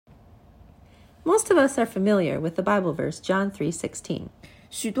Most of us are familiar with the Bible verse John 3:16.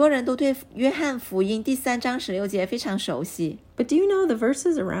 许多人都对约翰福音第3章16节非常熟悉。 But do you know the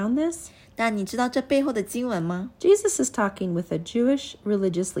verses around this? 但你知道这背后的经文吗？ Jesus is talking with a Jewish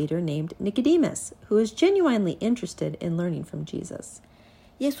religious leader named Nicodemus, who is genuinely interested in learning from Jesus.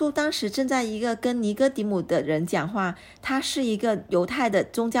 耶稣当时正在一个跟尼哥底母的人讲话，他是一个犹太的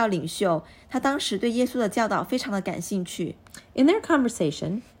宗教领袖，他当时对耶稣的教导非常的感兴趣。 In their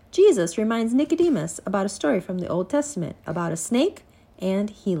conversation, Jesus reminds Nicodemus about a story from the Old Testament about a snake and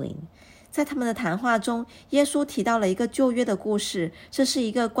healing. 在他们的谈话中，耶稣提到了一个旧约的故事，这是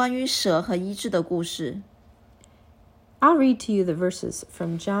一个关于蛇和医治的故事。 I'll read to you the verses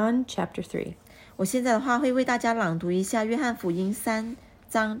from John chapter 3. 我现在的话会为大家朗读一下约翰福音3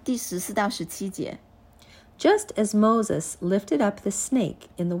章第14到17节。 Just as Moses lifted up the snake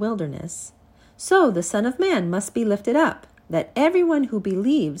in the wilderness, so the Son of Man must be lifted up, that everyone who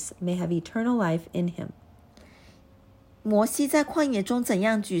believes may have eternal life in him. 摩西在旷野中怎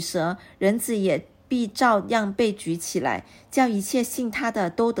样举蛇，人子也必照样被举起来，叫一切信他的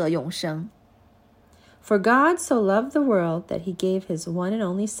都得永生。 For God so loved the world that he gave his one and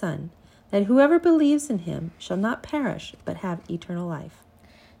only Son, that whoever believes in him shall not perish but have eternal life.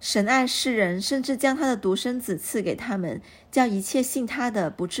 神爱世人，甚至将他的独生子赐给他们，叫一切信他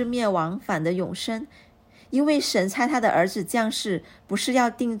的不至灭亡，反得永生。因为神差他的儿子降世，不是要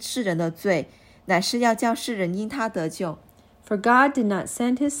定世人的罪，乃是要叫世人因他得救。 For God did not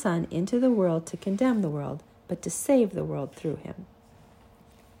send his Son into the world to condemn the world, but to save the world through him.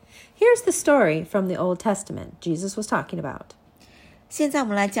 Here's the story from the Old Testament Jesus was talking about. 现在我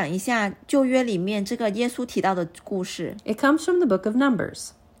们来讲一下旧约里面这个耶稣提到的故事， It comes from the book of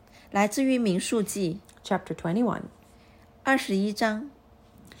Numbers, 来自于民数记 chapter 21. 21章。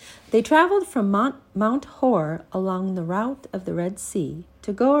 They traveled from Mount Hor along the route of the Red Sea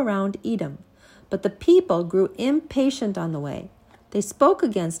to go around Edom, but the people grew impatient on the way. They spoke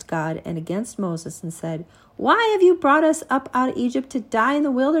against God and against Moses and said, "Why have you brought us up out of Egypt to die in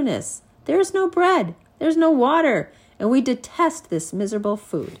the wilderness? There is no bread, there is no water, and we detest this miserable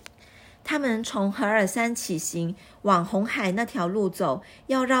food." 他们从何尔山起行，往红海那条路走，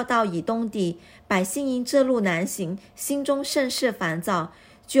要绕到以东地。百姓因这路难行，心中甚是烦躁，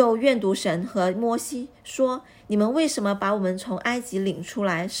就怨毒神和摩西说：“你们为什么把我们从埃及领出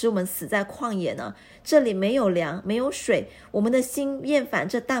来，使我们死在旷野呢？这里没有粮，没有水，我们的心厌烦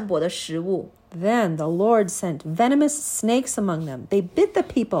这淡薄的食物。” Then the Lord sent venomous snakes among them. They bit the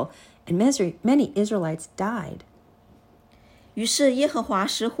people, and many Israelites died. 于是耶和华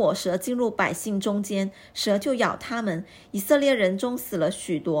使火蛇进入百姓中间，蛇就咬他们，以色列人中死了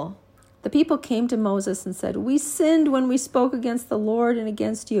许多。The people came to Moses and said, "We sinned when we spoke against the Lord and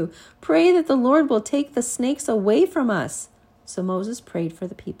against you. Pray that the Lord will take the snakes away from us." So Moses prayed for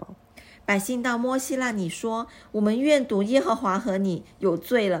the people. 百姓到摩西那里说：“我们愿赌耶和华和你有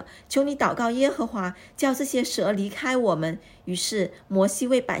罪了，求你祷告耶和华，叫这些蛇离开我们。”于是摩西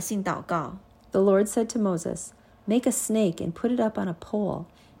为百姓祷告。 The Lord said to Moses, "Make a snake and put it up on a pole,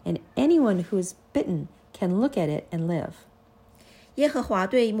 and anyone who is bitten can look at it and live." 耶和华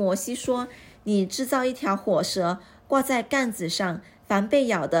对摩西说：“你制造一条火蛇，挂在杆子上，凡被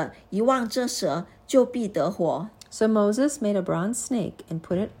咬的，一望这蛇，就必得活。” So Moses made a bronze snake and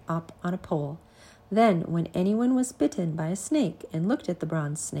put it up on a pole. Then, when anyone was bitten by a snake and looked at the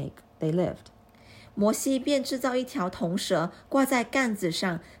bronze snake, they lived. 摩西便制造一条铜蛇，挂在杆子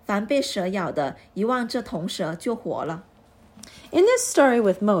上，凡被蛇咬的，一望这铜蛇就活了。 In this story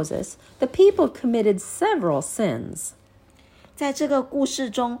with Moses, the people committed several sins. 在这个故事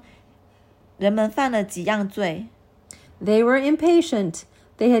中，人们犯了几样罪。 They were impatient.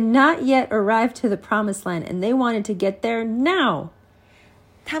 They had not yet arrived to the promised land, and they wanted to get there now.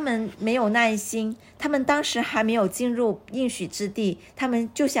 他们没有耐心，他们当时还没有进入应许之地，他们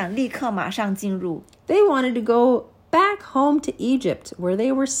就想立刻马上进入。 They wanted to go back home to Egypt, where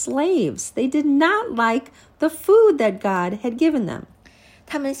they were slaves. They did not like the food that God had given them.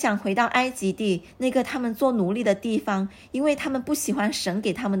 他们想回到埃及地，那个他们做奴隶的地方，因为他们不喜欢神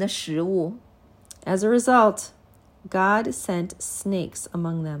给他们的食物。 As a result, God sent snakes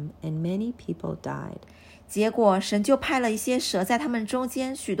among them, and many people died. 结果神就派了一些蛇在他们中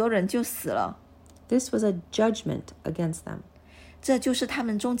间，许多人就死了。 This was a judgment against them. 这就是他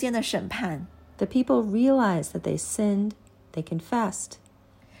们中间的审判。 The people realized that they sinned, they confessed,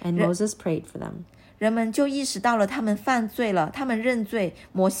 and Moses prayed for them. 人们就意识到了他们犯罪了，他们认罪，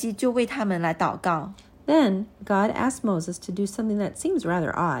摩西就为他们来祷告。 Then God asked Moses to do something that seems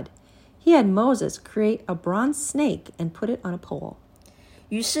rather odd. He had Moses create a bronze snake and put it on a pole.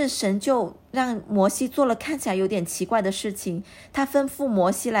 于是神就让摩西做了看起来有点奇怪的事情，他吩咐摩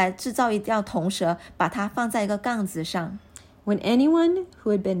西来制造一条铜蛇，把它放在一个杠子上。When anyone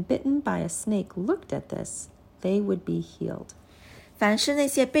who had been bitten by a snake looked at this, they would be healed. 凡是那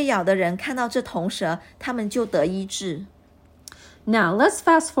些被咬的人看到这铜蛇，他们就得医治。Now, let's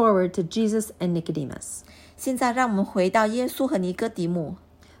fast forward to Jesus and Nicodemus. 现在让我们回到耶稣和尼哥底母。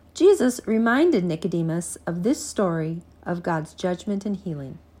Jesus reminded Nicodemus of this story of God's judgment and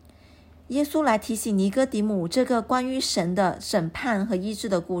healing. 耶稣来提醒尼哥底母这个关于神的审判和医治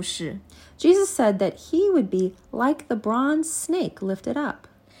的故事。Jesus said that he would be like the bronze snake lifted up.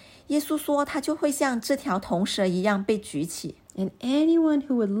 耶稣说他就会像这条铜蛇一样被举起， And anyone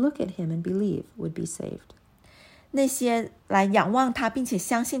who would look at him and believe would be saved. 那些来仰望他并且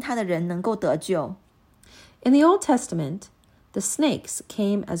相信他的人能够得救。In the Old Testament, the snakes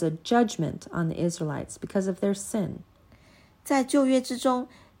came as a judgment on the Israelites because of their sin. 在旧约之中，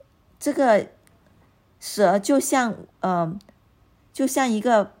这个蛇就像一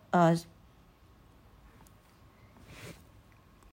个